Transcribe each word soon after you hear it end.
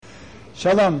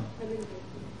Shalom.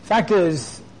 Fact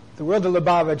is, the world of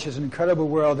Lubavitch is an incredible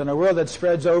world, and a world that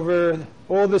spreads over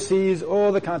all the seas,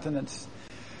 all the continents.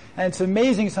 And it's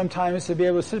amazing sometimes to be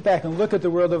able to sit back and look at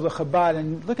the world of the Chabad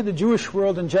and look at the Jewish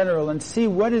world in general and see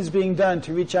what is being done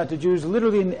to reach out to Jews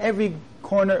literally in every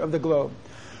corner of the globe.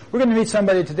 We're going to meet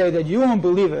somebody today that you won't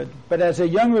believe it, but as a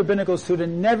young rabbinical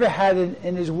student, never had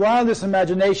in his wildest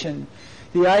imagination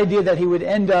the idea that he would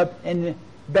end up in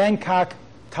Bangkok,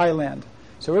 Thailand.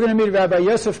 So we're going to meet Rabbi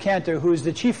Kantor, who is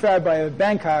the chief rabbi of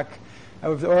Bangkok,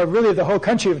 or really the whole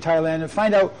country of Thailand, and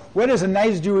find out what is a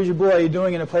nice Jewish boy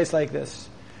doing in a place like this.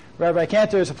 Rabbi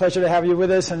Kantor, it's a pleasure to have you with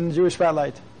us in Jewish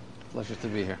Spotlight. Pleasure to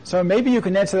be here. So maybe you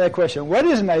can answer that question. What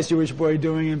is a nice Jewish boy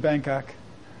doing in Bangkok?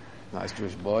 Nice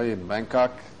Jewish boy in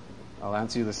Bangkok. I'll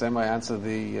answer you the same way I answer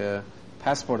the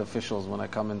passport officials when I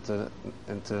come into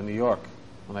New York.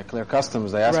 When I clear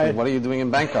customs, they ask me, what are you doing in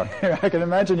Bangkok? I can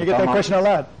imagine. You get that question a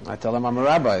lot. I tell them I'm a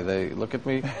rabbi. They look at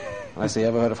me, and I say, you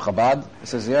ever heard of Chabad? He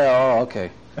says, yeah, oh,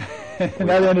 okay.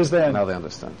 Now they understand. Now they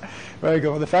understand. Very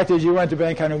good. Well, the fact is you went to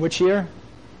Bangkok in which year?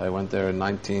 I went there in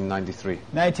 1993.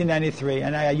 1993.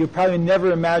 And you probably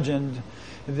never imagined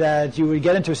that you would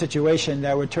get into a situation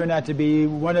that would turn out to be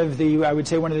one of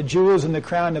the jewels in the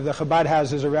crown of the Chabad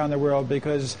houses around the world,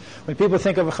 because when people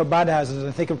think of Chabad houses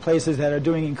and think of places that are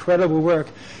doing incredible work,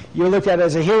 you're looked at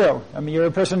as a hero. I mean, you're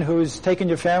a person who's taken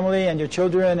your family and your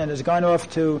children and has gone off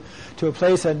to a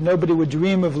place that nobody would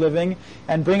dream of living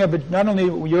and bring up not only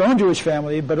your own Jewish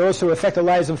family, but also affect the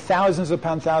lives of thousands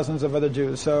upon thousands of other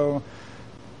Jews. So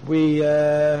we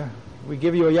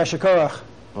give you a yasher koach.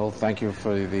 Well, thank you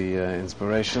for the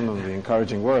inspiration and the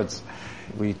encouraging words.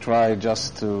 We try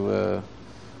just to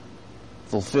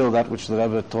fulfill that which the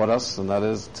Rebbe taught us, and that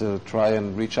is to try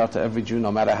and reach out to every Jew,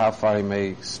 no matter how far he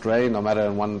may stray, no matter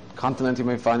in what continent he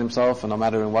may find himself, and no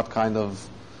matter in what kind of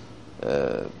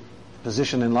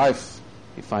position in life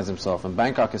he finds himself. And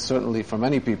Bangkok is certainly, for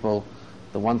many people,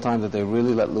 the one time that they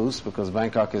really let loose, because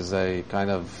Bangkok is a kind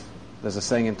of, there's a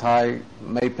saying in Thai,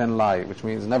 Mei Pen Lai, which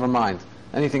means never mind,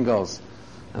 anything goes.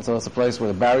 And so it's a place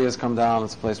where the barriers come down.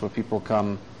 It's a place where people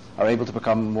are able to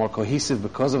become more cohesive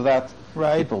because of that.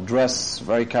 Right. People dress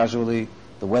very casually.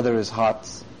 The weather is hot.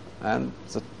 And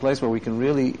it's a place where we can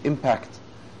really impact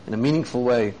in a meaningful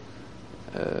way,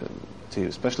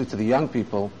 especially to the young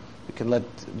people. We can let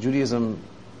Judaism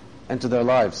enter their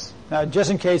lives. Now,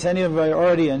 just in case any of our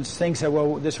audience thinks that,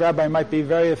 well, this rabbi might be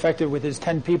very effective with his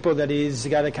 10 people that he's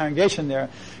got a congregation there,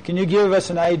 can you give us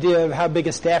an idea of how big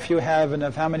a staff you have and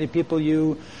of how many people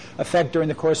you affect during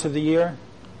the course of the year?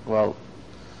 Well,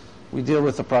 we deal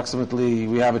with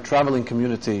we have a traveling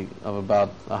community of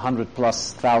about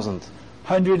 100,000+.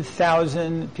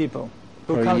 100,000 people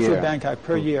who come through Bangkok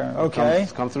per year. Okay.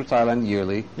 Come through Thailand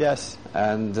yearly. Yes.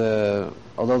 And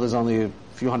although there's only a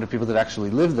few hundred people that actually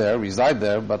live there, reside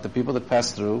there, but the people that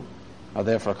pass through are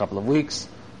there for a couple of weeks,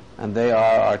 and they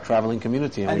are our traveling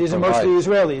community. And these are mostly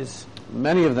Israelis?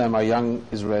 Many of them are young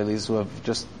Israelis who have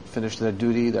just finished their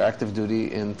active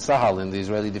duty in Tzahal, in the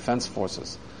Israeli Defense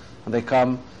Forces. And they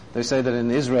say that in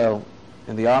Israel,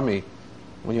 in the army,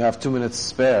 when you have 2 minutes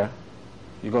spare,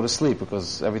 you go to sleep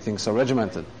because everything's so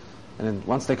regimented. And then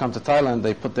once they come to Thailand,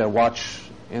 they put their watch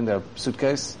in their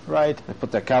suitcase. Right. They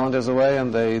put their calendars away,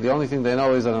 and the only thing they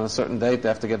know is that on a certain date they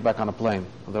have to get back on a plane.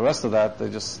 And the rest of that, they're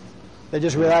just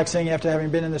relaxing after having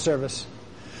been in the service.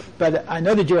 But I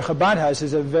know that your Chabad house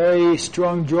is a very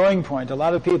strong drawing point. A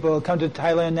lot of people come to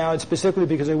Thailand now specifically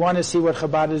because they want to see what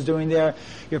Chabad is doing there.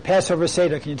 Your Passover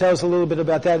Seder, can you tell us a little bit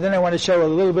about that? Then I want to show a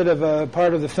little bit of a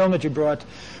part of the film that you brought,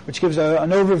 which gives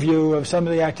an overview of some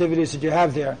of the activities that you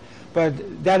have there.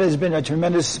 But that has been a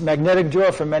tremendous magnetic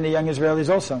draw for many young Israelis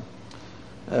also.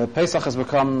 Pesach has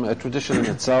become a tradition in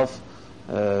itself.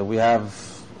 We have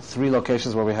 3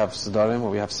 locations where we have Sedarim, where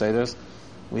we have Seders.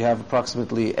 We have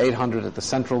approximately 800 at the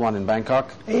central one in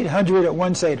Bangkok. 800 at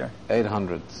one Seder?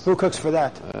 800. Who cooks for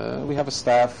that? We have a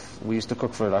staff. We used to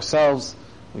cook for it ourselves.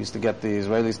 We used to get the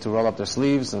Israelis to roll up their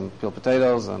sleeves and peel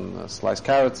potatoes and slice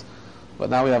carrots. But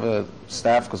now we have a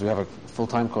staff, because we have a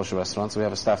full-time kosher restaurant, so we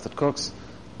have a staff that cooks.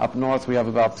 Up north, we have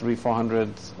about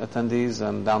 300-400 attendees,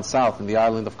 and down south, in the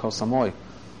island of Koh Samui,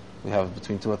 we have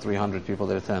between 200 or 300 people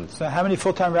that attend. So how many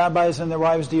full-time rabbis and their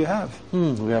wives do you have?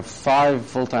 We have 5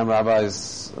 full-time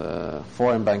rabbis,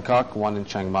 4 in Bangkok, 1 in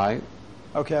Chiang Mai.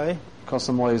 Okay. Koh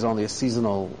Samui is only a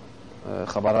seasonal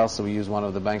Chabad house, so we use one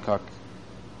of the Bangkok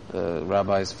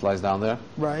rabbis, flies down there.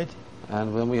 Right.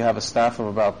 And then we have a staff of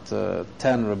about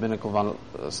 10 rabbinical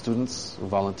students who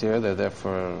volunteer. They're there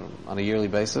on a yearly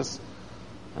basis.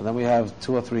 And then we have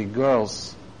 2 or 3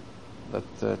 girls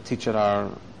that teach at our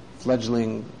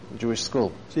fledgling Jewish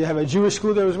school. So you have a Jewish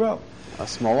school there as well? A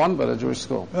small one, but a Jewish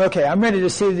school. Okay, I'm ready to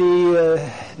see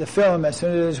the film as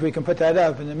soon as we can put that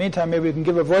up. In the meantime, maybe we can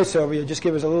give a voiceover. You just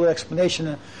give us a little explanation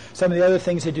of some of the other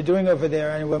things that you're doing over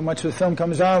there. And once the film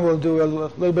comes on, we'll do a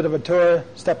little bit of a tour,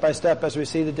 step by step, as we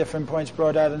see the different points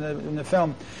brought out in the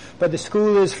film. But the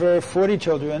school is for 40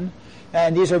 children,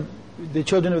 and these are the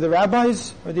children of the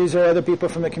rabbis, or these are other people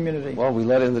from the community? Well, we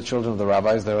let in the children of the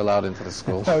rabbis. They're allowed into the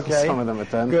school. Okay. Some of them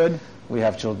attend. Good. We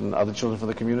have other children from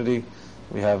the community.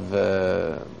 We have,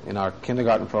 in our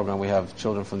kindergarten program, we have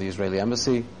children from the Israeli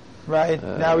embassy. Right.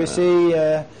 Now we see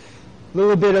a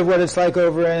little bit of what it's like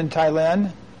over in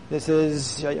Thailand. This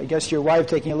is, I guess, your wife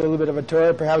taking a little bit of a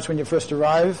tour, perhaps when you first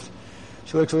arrived.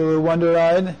 She looks a little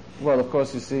wonder-eyed. Well, of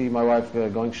course, you see my wife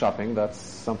going shopping. That's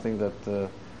something that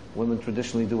women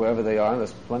traditionally do wherever they are.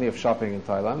 There's plenty of shopping in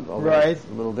Thailand, although right. It's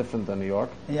a little different than New York.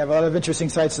 And you have a lot of interesting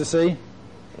sights to see.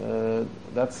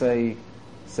 That's a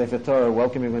Sefer Torah,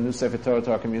 welcoming a new Sefer Torah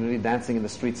to our community, dancing in the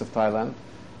streets of Thailand.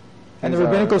 And the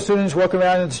rabbinical students walk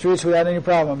around in the streets without any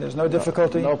problem? There's no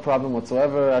difficulty? No problem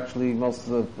whatsoever. Actually, most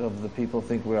of the people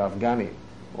think we're Afghani.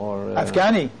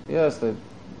 Afghani? Yes,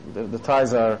 the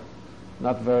Thais are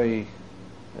not very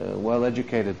well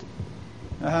educated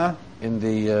in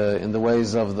the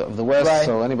ways of the West. Right.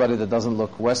 So anybody that doesn't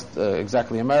look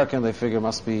exactly American, they figure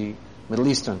must be Middle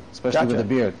Eastern, especially with a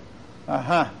beard.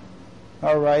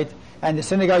 All right. And the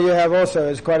synagogue you have also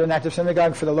is quite an active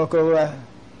synagogue for the local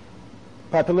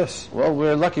populace. Well,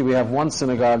 we're lucky. We have one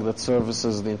synagogue that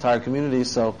services the entire community,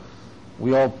 so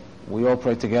we all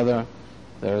pray together.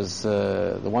 There's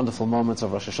the wonderful moments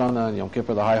of Rosh Hashanah and Yom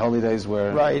Kippur, the high holidays,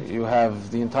 where right. you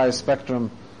have the entire spectrum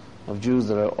of Jews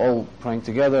that are all praying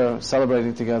together,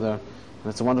 celebrating together, and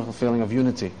it's a wonderful feeling of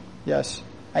unity. Yes.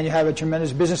 And you have a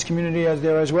tremendous business community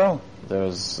there as well.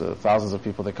 There's thousands of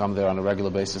people that come there on a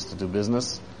regular basis to do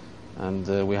business,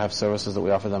 and we have services that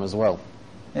we offer them as well.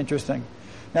 Interesting.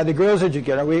 Now, the girls that you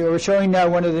get, we're showing now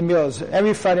one of the meals.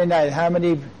 Every Friday night, how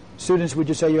many students would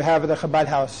you say you have at the Chabad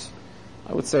house?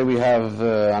 I would say we have,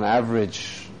 on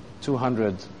average,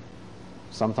 200,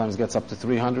 sometimes gets up to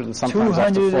 300, and sometimes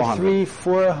up to 400.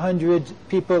 400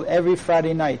 people every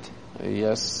Friday night.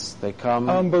 Yes, they come.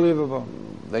 Unbelievable.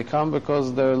 They come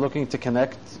because they're looking to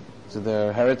connect to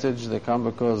their heritage. They come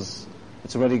because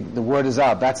it's already, the word is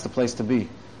out. That's the place to be.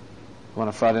 On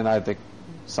a Friday night,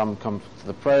 some come to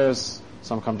the prayers,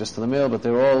 some come just to the meal, but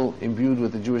they're all imbued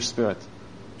with the Jewish spirit.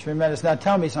 Tremendous. Now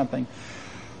tell me something.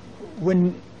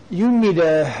 When you meet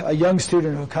a young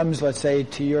student who comes, let's say,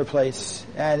 to your place,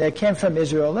 and they came from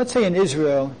Israel, let's say in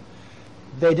Israel,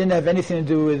 they didn't have anything to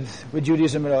do with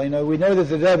Judaism at all. You know, we know that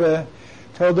the Rebbe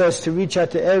told us to reach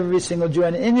out to every single Jew,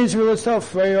 and in Israel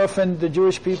itself, very often the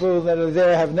Jewish people that are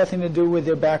there have nothing to do with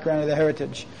their background or their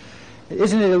heritage.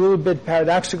 Isn't it a little bit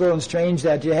paradoxical and strange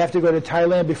that you have to go to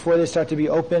Thailand before they start to be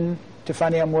open to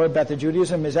finding out more about the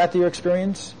Judaism? Is that your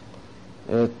experience?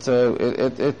 In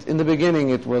the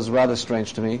beginning, it was rather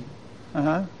strange to me.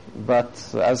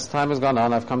 But as time has gone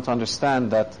on, I've come to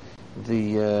understand that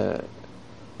in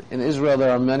Israel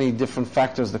there are many different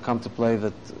factors that come to play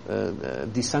that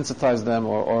desensitize them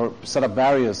or set up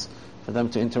barriers for them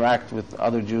to interact with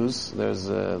other Jews. There's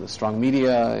the strong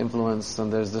media influence,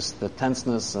 and there's the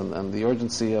tenseness and the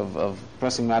urgency of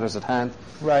pressing matters at hand.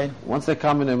 Right. Once they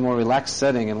come in a more relaxed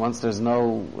setting, and once there's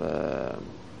no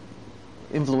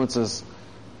influences,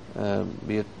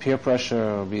 be it peer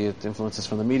pressure or be it influences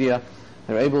from the media,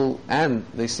 they're able, and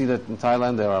they see that in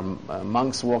Thailand there are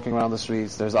monks walking around the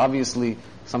streets. There's obviously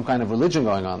some kind of religion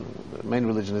going on. The main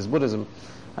religion is Buddhism.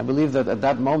 I believe that at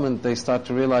that moment they start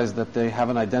to realize that they have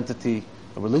an identity,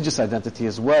 a religious identity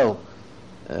as well,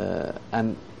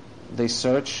 and they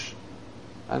search,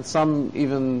 and some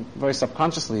even very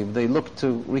subconsciously, they look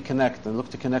to reconnect and look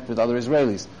to connect with other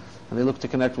Israelis. And they look to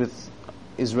connect with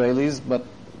Israelis, but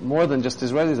more than just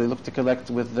Israelis, they look to connect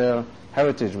with their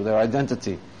heritage, with their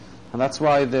identity. And that's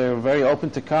why they're very open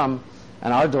to come,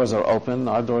 and our doors are open,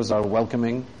 our doors are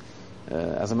welcoming.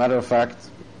 As a matter of fact,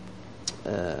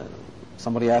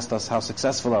 somebody asked us, how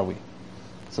successful are we?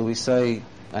 So we say,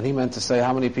 and he meant to say,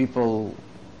 how many people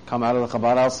come out of the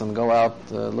Chabad house and go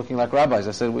out looking like rabbis?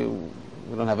 I said, we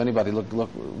don't have anybody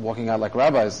walking out like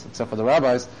rabbis, except for the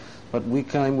rabbis, but we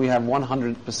claim we have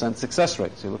 100% success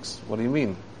rate. So he looks, what do you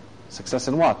mean? Success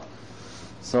in what?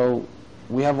 So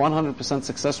we have 100%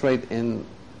 success rate in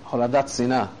Holadat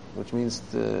Sinah, which means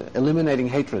eliminating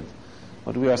hatred.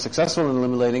 But we are successful in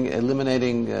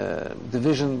eliminating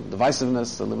division,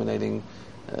 divisiveness, eliminating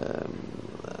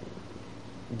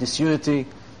disunity.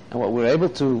 And what we're able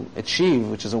to achieve,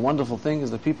 which is a wonderful thing,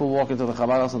 is that people walk into the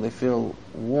Chabad house and they feel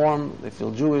warm, they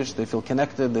feel Jewish, they feel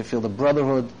connected, they feel the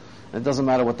brotherhood. And it doesn't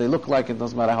matter what they look like, it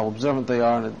doesn't matter how observant they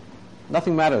are, and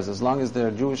Nothing matters. As long as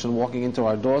they're Jewish and walking into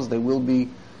our doors, they will be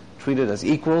treated as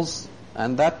equals,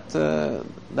 and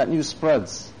that news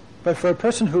spreads. But for a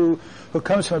person who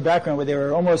comes from a background where they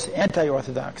were almost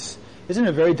anti-Orthodox, isn't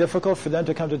it very difficult for them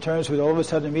to come to terms with all of a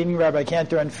sudden meeting Rabbi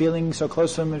Kantor and feeling so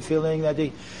close to him and feeling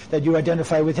that you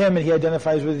identify with him and he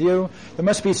identifies with you? There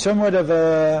must be somewhat of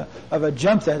a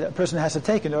jump that a person has to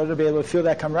take in order to be able to feel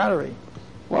that camaraderie.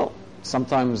 Well,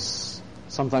 sometimes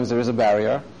there is a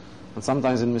barrier, and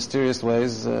sometimes in mysterious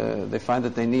ways they find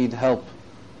that they need help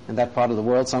in that part of the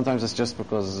world. Sometimes it's just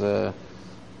because the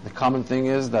common thing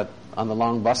is that on the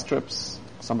long bus trips,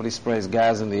 somebody sprays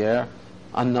gas in the air,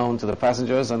 unknown to the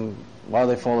passengers, and while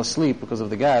they fall asleep because of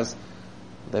the gas,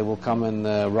 they will come and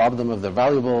rob them of their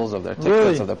valuables, of their tickets,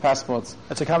 Really? of their passports.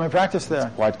 That's a common practice there.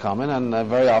 It's quite common, and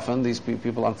very often these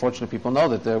people, unfortunate people,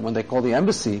 know that when they call the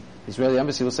embassy, the Israeli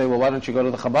embassy will say, well, why don't you go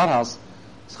to the Chabad house?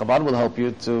 Chabad will help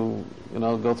you to,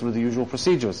 go through the usual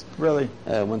procedures. Really?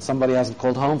 When somebody hasn't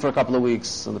called home for a couple of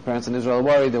weeks, and the parents in Israel are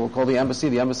worried, they will call the embassy.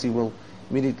 The embassy will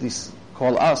immediately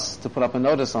call us to put up a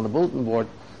notice on the bulletin board,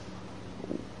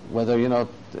 whether, to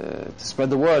spread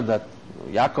the word that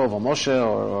Yaakov or Moshe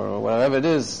or whatever it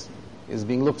is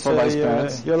being looked for by his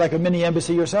parents. You're like a mini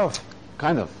embassy yourself.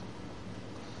 Kind of.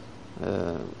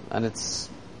 And it's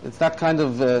that kind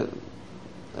of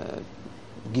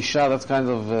gisha, that kind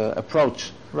of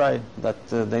approach. Right. That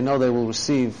they know they will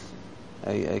receive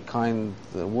a kind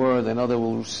word. They know they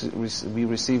will be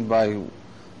received by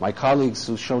my colleagues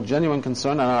who show genuine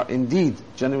concern and are indeed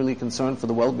genuinely concerned for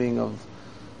the well-being of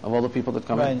all the people that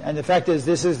come in. Right, and the fact is,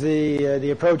 this is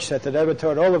the approach that the Rebbe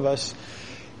taught all of us,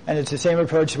 and it's the same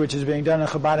approach which is being done in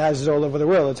Chabad houses all over the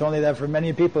world. It's only that for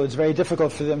many people, it's very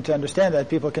difficult for them to understand that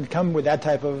people can come with that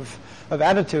type of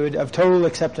attitude of total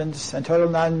acceptance and total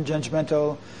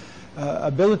non-judgmental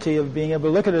ability of being able to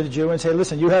look at a Jew and say,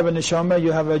 listen, you have a neshama,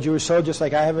 you have a Jewish soul just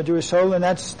like I have a Jewish soul, and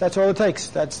that's all it takes.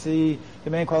 That's the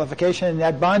main qualification, and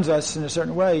that bonds us in a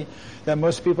certain way that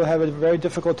most people have a very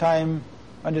difficult time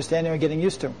understanding or getting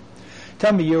used to.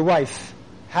 Tell me, your wife,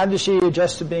 how does she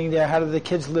adjust to being there? How do the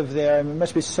kids live there? I mean, it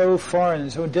must be so foreign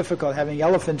and so difficult having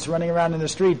elephants running around in the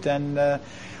street and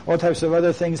all types of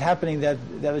other things happening that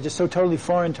are just so totally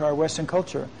foreign to our Western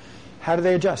culture. How do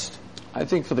they adjust? I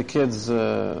think for the kids,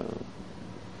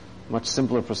 much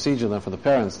simpler procedure than for the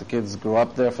parents. The kids grew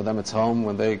up there. For them, it's home.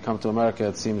 When they come to America,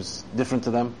 it seems different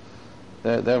to them.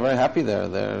 They're very happy there.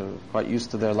 They're quite used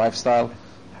to their lifestyle.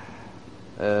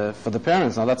 For the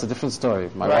parents, now that's a different story.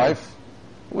 My wife,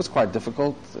 it was quite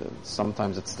difficult.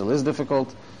 Sometimes it still is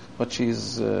difficult, but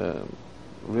she's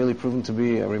really proven to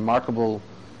be a remarkable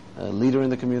leader in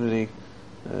the community.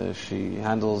 She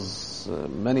handles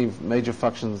many major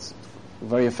functions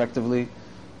very effectively.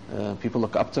 People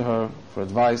look up to her for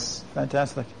advice.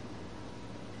 Fantastic.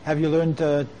 Have you learned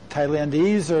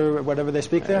Thailandese or whatever they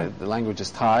speak there? The language is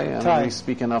Thai, and we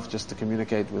speak enough just to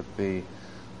communicate with the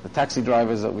taxi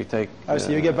drivers that we take. Oh,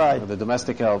 so you get by. The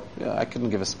domestic help. Yeah, I couldn't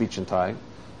give a speech in Thai.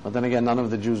 But then again, none of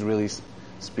the Jews really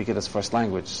speak it as first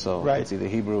language. So it's either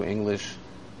Hebrew, English,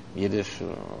 Yiddish,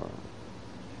 or...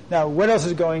 Now, what else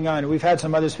is going on? We've had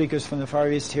some other speakers from the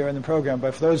Far East here in the program,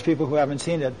 but for those people who haven't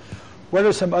seen it, what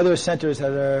are some other centers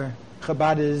that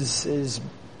Chabad is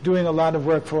doing a lot of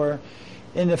work for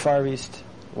in the Far East?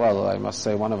 Well, I must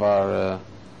say one of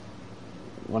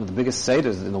the biggest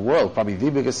seders in the world, probably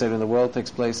the biggest seder in the world,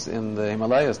 takes place in the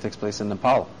Himalayas, takes place in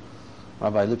Nepal.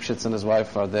 Rabbi Lipschitz and his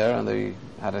wife are there, and they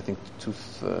had, I think,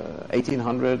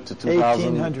 1,800 to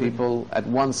 2,000 people at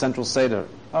one central seder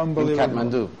in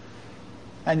Kathmandu.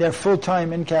 And they're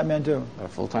full-time in Kathmandu? They're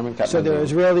full-time in Kathmandu. So there are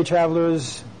Israeli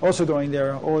travelers also going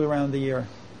there all around the year?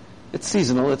 It's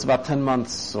seasonal. It's about 10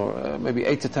 months, or maybe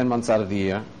 8 to 10 months out of the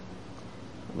year.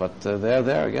 But they're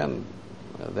there again.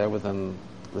 They're with an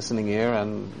listening ear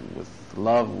and with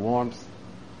love, warmth,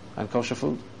 and kosher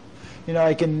food.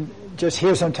 I can just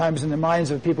hear sometimes in the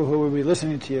minds of people who will be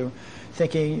listening to you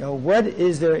thinking, what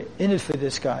is there in it for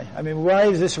this guy? I mean, why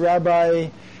is this rabbi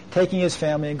taking his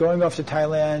family and going off to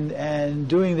Thailand and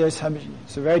doing this?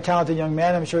 He's a very talented young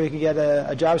man. I'm sure he could get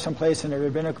a job someplace in a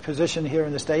rabbinic position here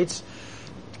in the States.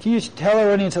 Can you tell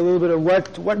our audience a little bit of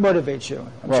what motivates you?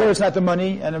 I'm sure it's not the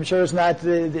money, and I'm sure it's not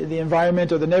the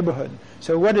environment or the neighborhood.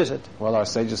 So what is it? Well, our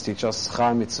sages teach us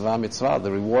schar mitzvah mitzvah.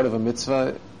 The reward of a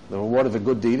mitzvah, the reward of a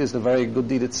good deed is the very good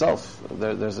deed itself.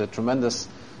 There's a tremendous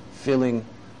feeling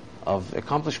of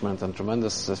accomplishment and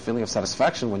tremendous feeling of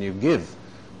satisfaction when you give.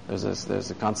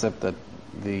 There's a concept that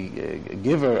the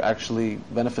giver actually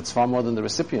benefits far more than the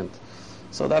recipient.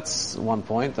 So that's one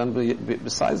point. And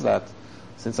besides that,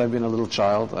 since I've been a little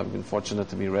child, I've been fortunate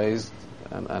to be raised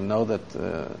and know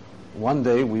that one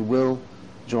day we will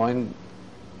join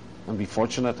and be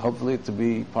fortunate, hopefully, to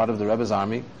be part of the Rebbe's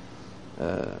army,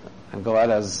 and go out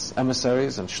as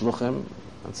emissaries and shluchim,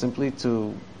 and simply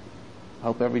to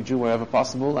help every Jew wherever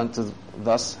possible, and to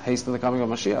thus hasten the coming of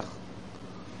Mashiach.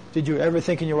 Did you ever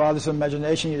think in your wildest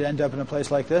imagination you'd end up in a place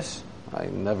like this? I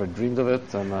never dreamed of it,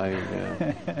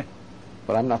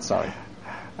 but I'm not sorry.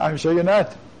 I'm sure you're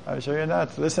not.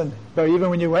 Listen, but even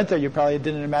when you went there, you probably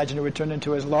didn't imagine it would turn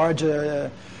into as large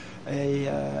an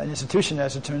institution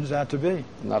as it turns out to be.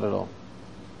 Not at all.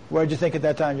 What did you think at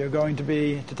that time? You're going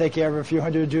to take care of a few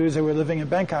hundred Jews that were living in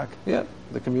Bangkok. Yeah,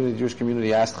 the Jewish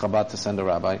community asked Chabad to send a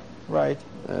rabbi. Right.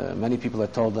 Many people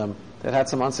had told them they'd had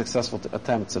some unsuccessful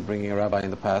attempts at bringing a rabbi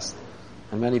in the past,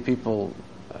 and many people,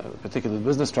 particularly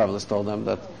business travelers, told them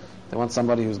that they want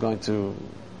somebody who's going to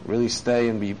really stay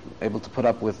and be able to put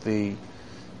up with the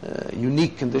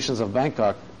unique conditions of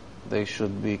Bangkok. They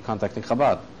should be contacting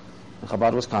Chabad. And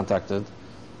Chabad was contacted.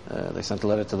 They sent a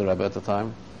letter to the Rebbe at the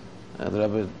time. The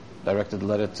Rebbe directed the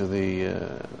letter to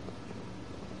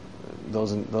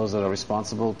those that are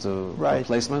responsible to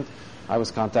placement. I was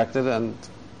contacted, and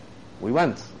we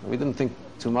went. We didn't think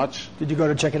too much. Did you go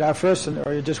to check it out first,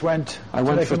 or you just went? I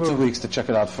went for 2 weeks to check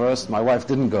it out first. My wife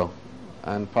didn't go,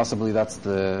 and possibly that's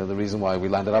the reason why we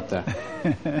landed up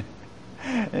there.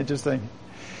 Interesting.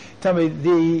 Tell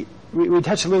me, we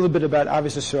touched a little bit about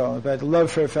Ahavas Yisrael, about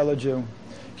love for a fellow Jew.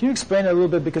 Can you explain it a little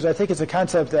bit, because I think it's a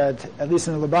concept that, at least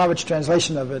in the Lubavitch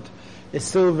translation of it, is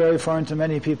still very foreign to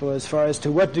many people as far as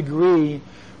to what degree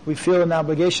we feel an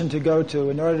obligation to go to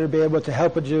in order to be able to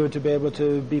help a Jew, to be able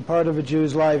to be part of a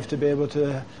Jew's life, to be able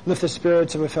to lift the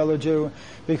spirits of a fellow Jew,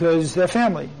 because they're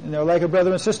family, and they're like a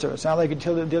brother and sister. It's not like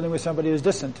you're dealing with somebody who's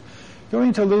distant. Going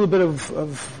into a little bit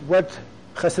of what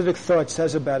Hasidic thought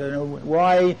says about it, and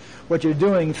why what you're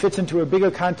doing fits into a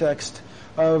bigger context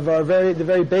of the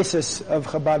very basis of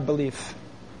Chabad belief.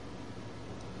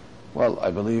 Well,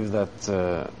 I believe that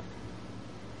the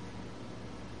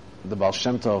Baal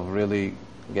Shem Tov really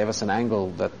gave us an angle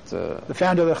that... the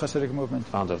founder of the Hasidic movement.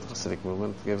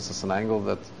 Gave us an angle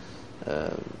that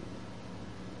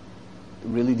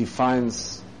really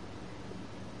defines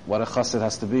what a Chassid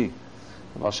has to be.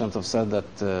 The Baal Shem Tov said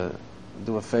that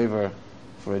do a favor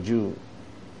for a Jew,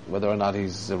 whether or not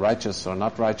he's righteous or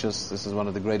not righteous. This is one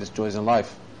of the greatest joys in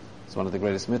life. It's one of the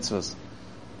greatest mitzvahs.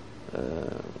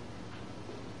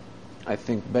 I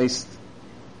think this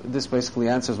basically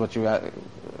answers what you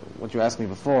asked me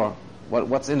before.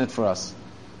 What's in it for us?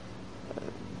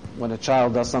 When a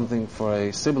child does something for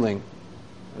a sibling,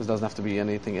 there doesn't have to be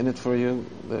anything in it for you.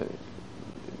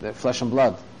 They're flesh and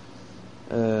blood.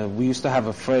 We used to have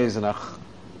a phrase on our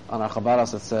Chabad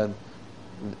house that said,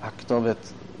 Haktovet,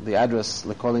 the address,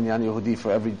 Lekol Inyan Yehudi,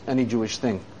 for any Jewish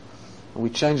thing. And we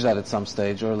changed that at some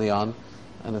stage early on,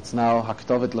 and it's now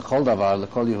Haktovet Lechol Davar,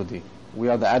 Lekol Yehudi. We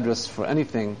are the address for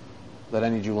anything that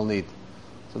any Jew will need.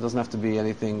 So it doesn't have to be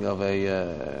anything of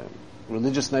a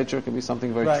religious nature. It can be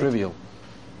something very trivial.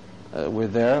 We're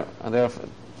there, and they're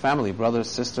family, brothers,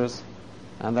 sisters,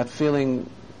 and that feeling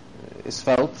is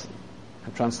felt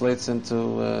and translates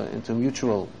into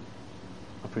mutual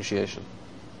appreciation.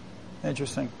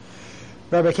 Interesting.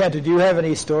 Rabbi Kantor, do you have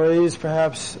any stories,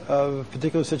 perhaps, of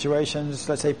particular situations,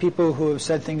 let's say people who have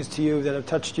said things to you that have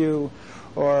touched you,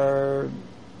 or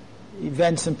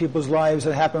events in people's lives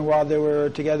that happened while they were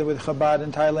together with Chabad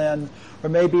in Thailand, or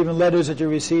maybe even letters that you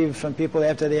received from people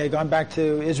after they had gone back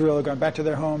to Israel or gone back to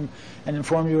their home and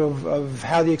informed you of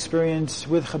how the experience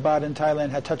with Chabad in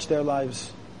Thailand had touched their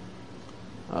lives?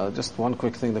 Just one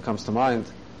quick thing that comes to mind.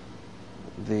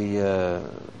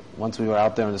 Once we were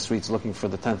out there in the streets looking for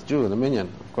the 10th Jew, the minyan.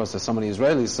 Of course, there's so many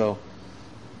Israelis, so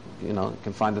you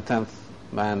can find the 10th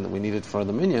man that we needed for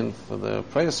the minyan, for the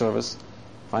prayer service.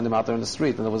 Find him out there in the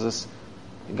street, and there was this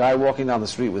guy walking down the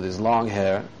street with his long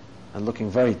hair and looking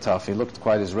very tough. He looked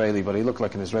quite Israeli, but he looked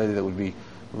like an Israeli that would be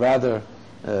rather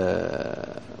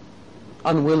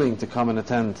unwilling to come and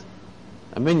attend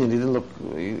a minyan. He didn't look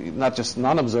not just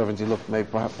non-observant; he looked maybe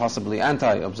possibly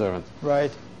anti-observant.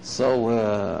 Right.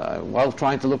 So while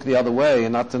trying to look the other way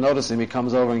and not to notice him, he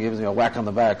comes over and gives me a whack on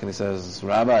the back, and he says,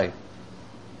 "Rabbi,"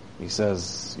 he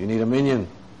says, "you need a minyan?"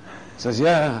 He says,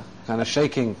 "Yeah," kind of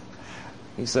shaking.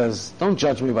 He says, "Don't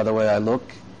judge me by the way I look."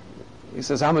 He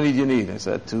says, "How many do you need?" I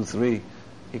said, 2, 3.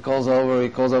 He calls over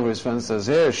his friend and says,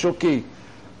 "Here, Shuki,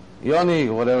 Yoni,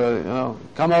 whatever,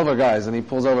 come over, guys." And he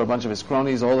pulls over a bunch of his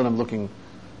cronies, all of them looking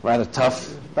rather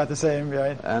tough. About the same,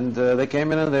 right? And they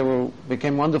came in and they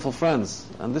became wonderful friends.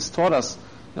 And this taught us,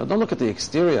 don't look at the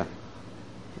exterior.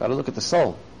 You've got to look at the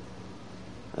soul.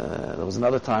 There was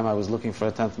another time I was looking for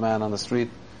a 10th man on the street,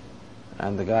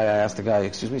 and I asked the guy,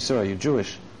 "Excuse me, sir, are you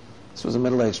Jewish?" This was a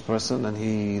middle-aged person, and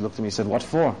he looked at me and said, "What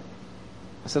for?"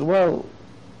 I said, well,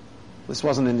 this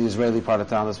wasn't in the Israeli part of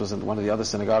town. This was in one of the other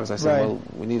synagogues. I said, Right. well,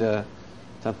 we need a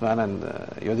 10th man,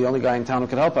 and you're the only guy in town who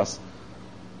can help us.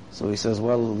 So he says,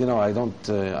 well, I don't,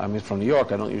 I'm from New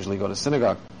York. I don't usually go to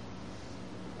synagogue.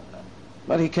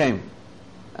 But he came.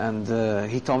 And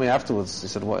he told me afterwards, he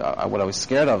said, what I was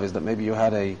scared of is that maybe you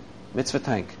had a mitzvah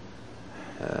tank,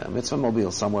 a mitzvah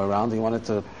mobile somewhere around. He wanted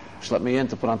to schlep me in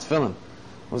to put on tefillin.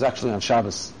 It was actually on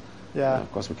Shabbos. Yeah.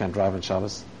 Of course, we can't drive on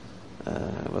Shabbos.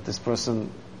 But this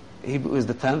person, he was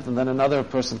the 10th, and then another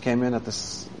person came in at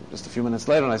this just a few minutes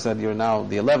later, and I said, you're now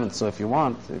the 11th, so if you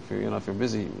want, if you're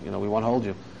busy, we won't hold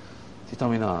you. He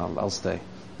told me, no, I'll stay.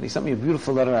 And he sent me a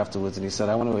beautiful letter afterwards, and he said,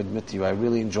 I want to admit to you, I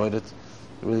really enjoyed it.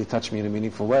 It really touched me in a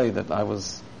meaningful way that I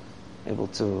was able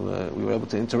to, we were able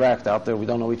to interact out there. We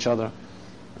don't know each other,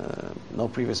 no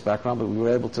previous background, but we were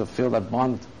able to feel that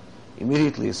bond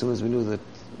immediately as soon as we knew that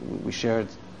we shared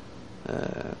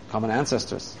common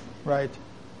ancestors. Right.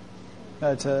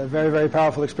 That's a very, very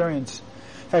powerful experience.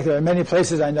 In fact, there are many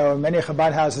places I know, many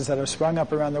Chabad houses that have sprung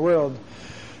up around the world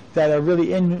that are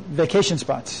really in vacation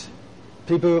spots.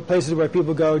 Places where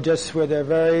people go just where they're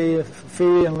very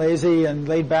free and lazy and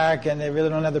laid back, and they really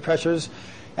don't have the pressures,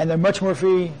 and they're much more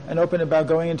free and open about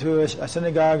going into a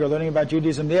synagogue or learning about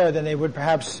Judaism there than they would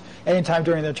perhaps any time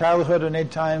during their childhood or any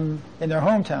time in their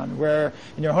hometown, where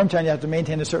in your hometown you have to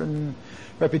maintain a certain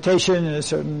reputation and a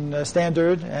certain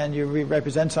standard, and you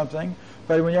represent something.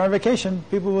 But when you're on vacation,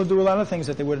 people will do a lot of things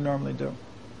that they wouldn't normally do.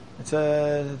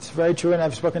 It's very true, and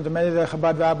I've spoken to many of the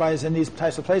Chabad rabbis in these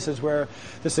types of places where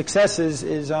the success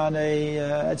is on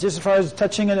just as far as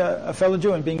touching a fellow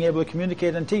Jew and being able to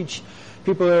communicate and teach.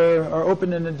 People are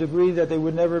open in a degree that they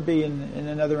would never be in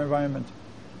another environment.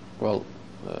 Well,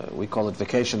 we call it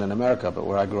vacation in America, but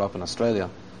where I grew up in Australia,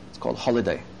 it's called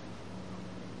holiday.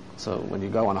 So when you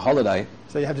go on a holiday...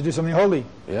 So you have to do something holy.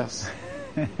 Yes.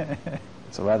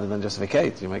 So rather than just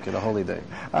vacate, you make it a holy day.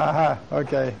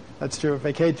 Okay. That's true.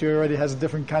 Vacate already has a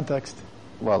different context.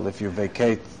 Well, if you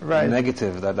vacate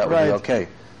negative, that would be okay.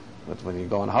 But when you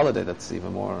go on holiday, that's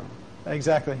even more...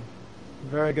 Exactly.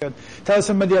 Very good. Tell us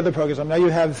some of the other programs. I know you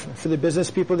have, for the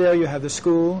business people there, you have the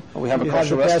school. We have a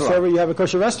kosher restaurant. Passover, you have a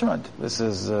kosher restaurant. This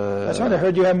is... That's right. I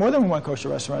heard you have more than one kosher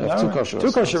restaurant. We have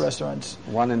two kosher restaurants.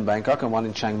 One in Bangkok and one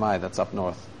in Chiang Mai. That's up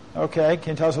north. Okay.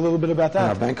 Can you tell us a little bit about that? In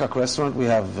our Bangkok restaurant, we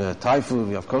have Thai food,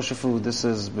 we have kosher food. This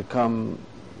is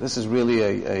really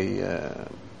a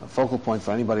focal point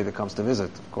for anybody that comes to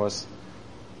visit. Of course,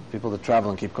 people that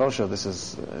travel and keep kosher, this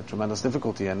is a tremendous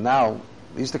difficulty. And now,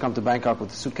 they used to come to Bangkok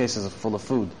with suitcases full of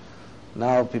food.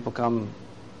 Now people come,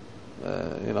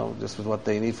 just with what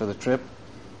they need for the trip,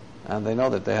 and they know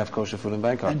that they have kosher food in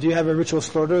Bangkok. And do you have a ritual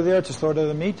slaughter there to slaughter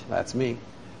the meat? That's me.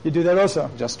 You do that also?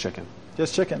 Just chicken.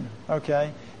 Just chicken,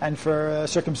 okay. And for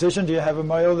circumcision, do you have a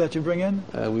mohel that you bring in?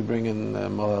 We bring in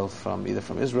mohel either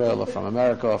from Israel or from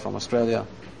America or from Australia.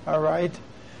 All right.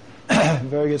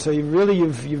 Very good. So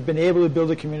you've been able to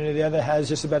build a community there that has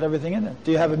just about everything in it.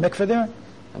 Do you have a mikveh there?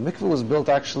 A mikveh was built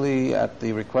actually at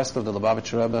the request of the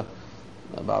Lubavitcher Rebbe.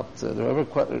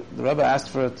 The Rebbe asked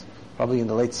for it probably in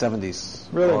the late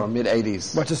 70s or mid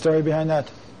 80s. What's the story behind that?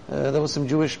 There was some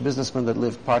Jewish businessmen that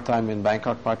lived part-time in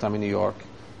Bangkok, part-time in New York,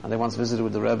 and they once visited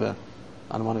with the Rebbe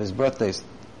on one of his birthdays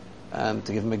and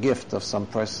to give him a gift of some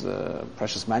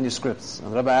precious manuscripts.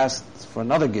 And the Rebbe asked for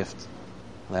another gift.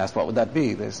 And they asked, what would that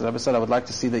be? The Rebbe said, I would like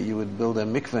to see that you would build a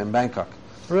mikveh in Bangkok.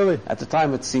 Really? At the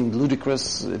time it seemed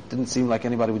ludicrous. It didn't seem like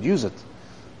anybody would use it.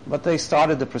 But they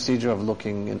started the procedure of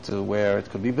looking into where it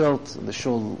could be built.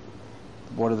 The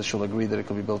board of the shul agreed that it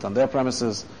could be built on their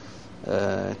premises.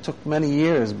 It took many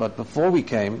years, but a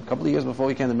couple of years before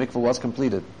we came, the mikveh was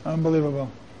completed.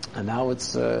 Unbelievable. And now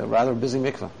it's a rather busy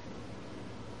mikveh.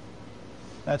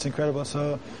 That's incredible.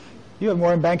 So you have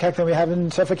more in Bangkok than we have in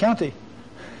Suffolk County.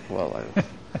 Well,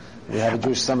 we have a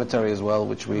Jewish cemetery as well,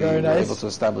 which we were able to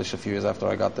establish a few years after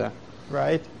I got there.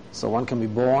 Right. So one can be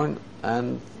born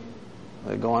and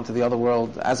go on to the other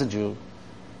world as a Jew,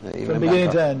 even from in beginning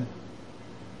Bangkok. to end.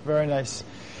 Very nice.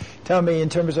 Tell me, in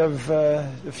terms of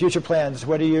the future plans,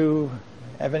 what do you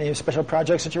have any special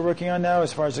projects that you're working on now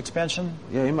as far as expansion?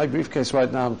 Yeah, in my briefcase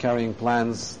right now I'm carrying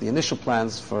the initial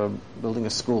plans for building a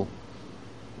school.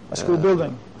 A school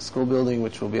building? A school building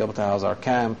which will be able to house our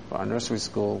camp, our nursery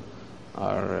school,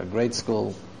 our grade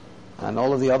school, and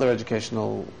all of the other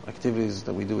educational activities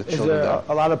that we do with children. Is there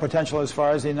a lot of potential as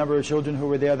far as the number of children who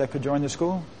were there that could join the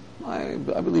school? I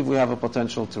believe we have a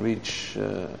potential to reach,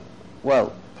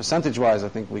 percentage-wise, I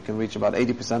think we can reach about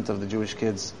 80% of the Jewish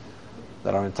kids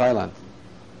that are in Thailand.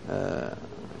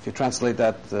 If you translate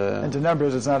that... into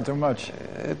numbers, it's not too much.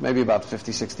 It may be about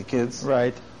 50, 60 kids.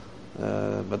 Right.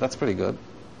 But that's pretty good.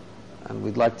 And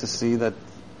we'd like to see that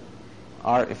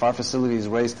if our facility is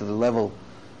raised to the level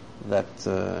that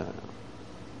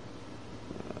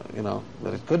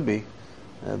that it could be,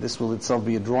 this will itself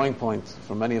be a drawing point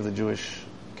for many of the Jewish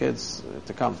kids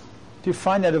to come. Do you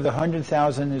find that of the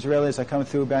 100,000 Israelis that come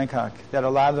through Bangkok, that a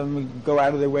lot of them go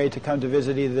out of their way to come to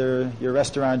visit either your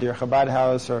restaurant or your Chabad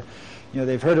house, or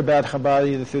they've heard about Chabad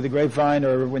either through the grapevine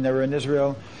or when they were in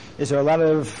Israel? Is there a lot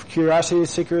of curiosity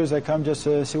seekers that come just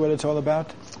to see what it's all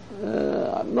about?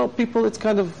 No, people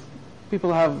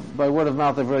have, by word of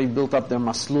mouth, they've already built up their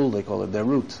maslul, they call it, their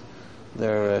route,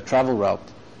 their travel route,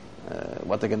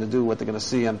 what they're going to do, what they're going to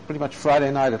see, and pretty much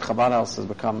Friday night at Chabad house has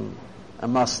become a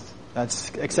must.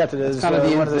 That's accepted as kind of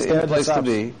one of the standard place stops. to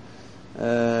be.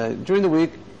 During the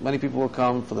week, many people will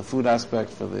come for the food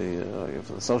aspect, for the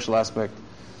social aspect,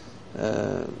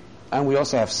 and we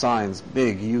also have signs,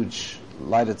 big, huge,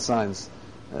 lighted signs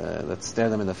that stare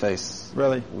them in the face.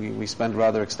 Really? We spend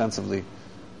rather extensively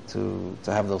to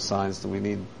have those signs. We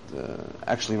need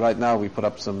actually right now we put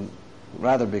up some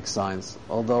rather big signs.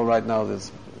 Although right now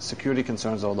there's security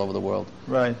concerns all over the world.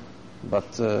 Right.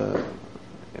 But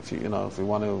if we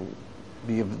want to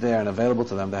be there and available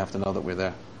to them, they have to know that we're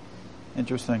there.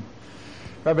 Interesting.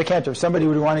 Rabbi Kantor, if somebody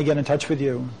would want to get in touch with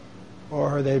you,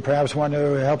 or they perhaps want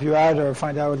to help you out or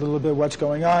find out a little bit what's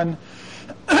going on,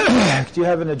 do you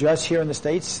have an address here in the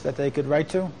States that they could write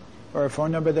to, or a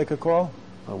phone number they could call?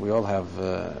 We all have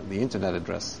the internet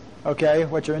address. Okay,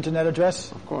 what's your internet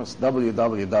address? Of course,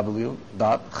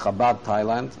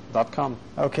 www.chabadthailand.com.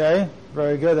 Okay,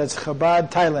 very good. That's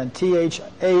Chabad Thailand,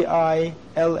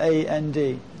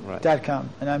 THAILAND Right.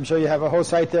 .com. And I'm sure you have a whole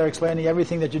site there explaining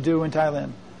everything that you do in Thailand.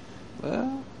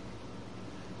 Go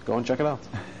and check it out.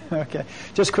 Okay.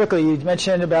 Just quickly, you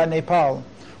mentioned about Nepal.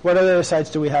 What other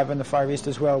sites do we have in the Far East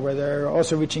as well, where they're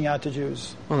also reaching out to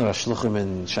Jews? Well, there are shluchim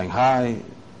in Shanghai,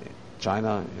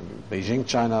 China, in Beijing,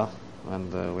 China,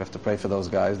 and we have to pray for those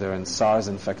guys. They're in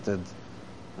SARS-infected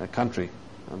country,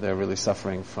 and they're really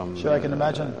suffering from... Sure, I can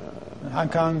imagine. Hong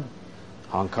Kong?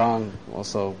 Hong Kong,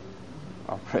 also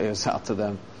our prayers out to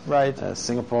them. Right.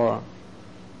 Singapore,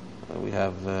 we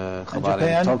have Chabad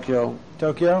Japan? in Tokyo.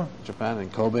 Tokyo? Japan, in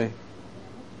Kobe.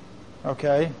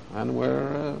 Okay. And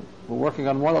we're working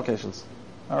on more locations.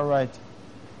 All right.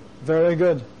 Very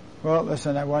good. Well,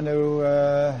 listen, I want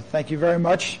to thank you very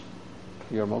much.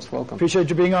 You're most welcome. Appreciate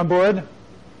you being on board.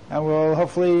 And we'll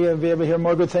hopefully be able to hear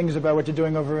more good things about what you're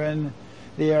doing over in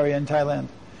the area in Thailand.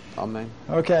 Amen.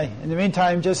 Okay. In the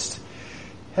meantime, just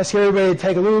ask everybody to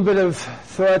take a little bit of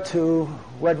thought to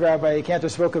what Rabbi Kantor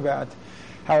spoke about,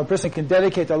 how a person can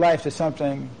dedicate their life to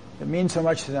something that means so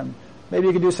much to them. Maybe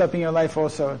you can do something in your life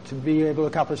also to be able to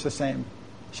accomplish the same.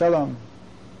 Shalom.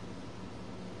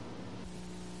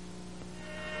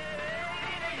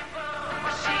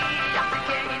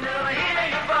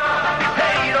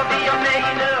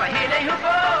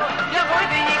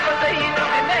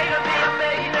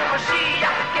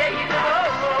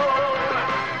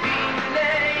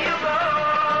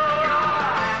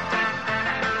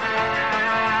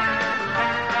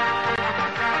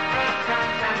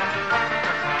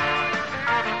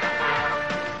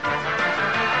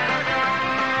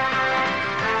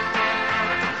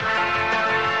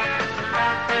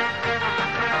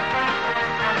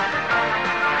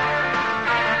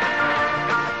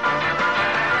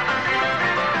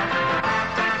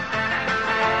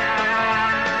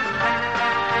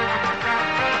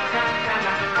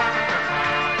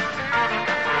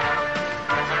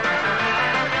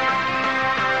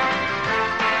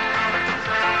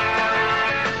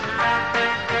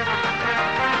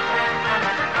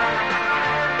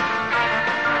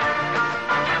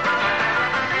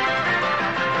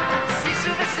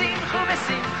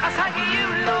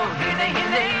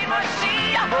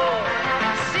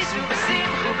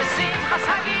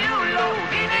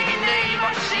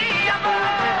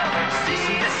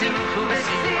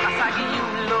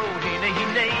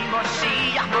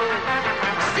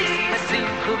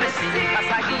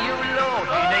 Asagi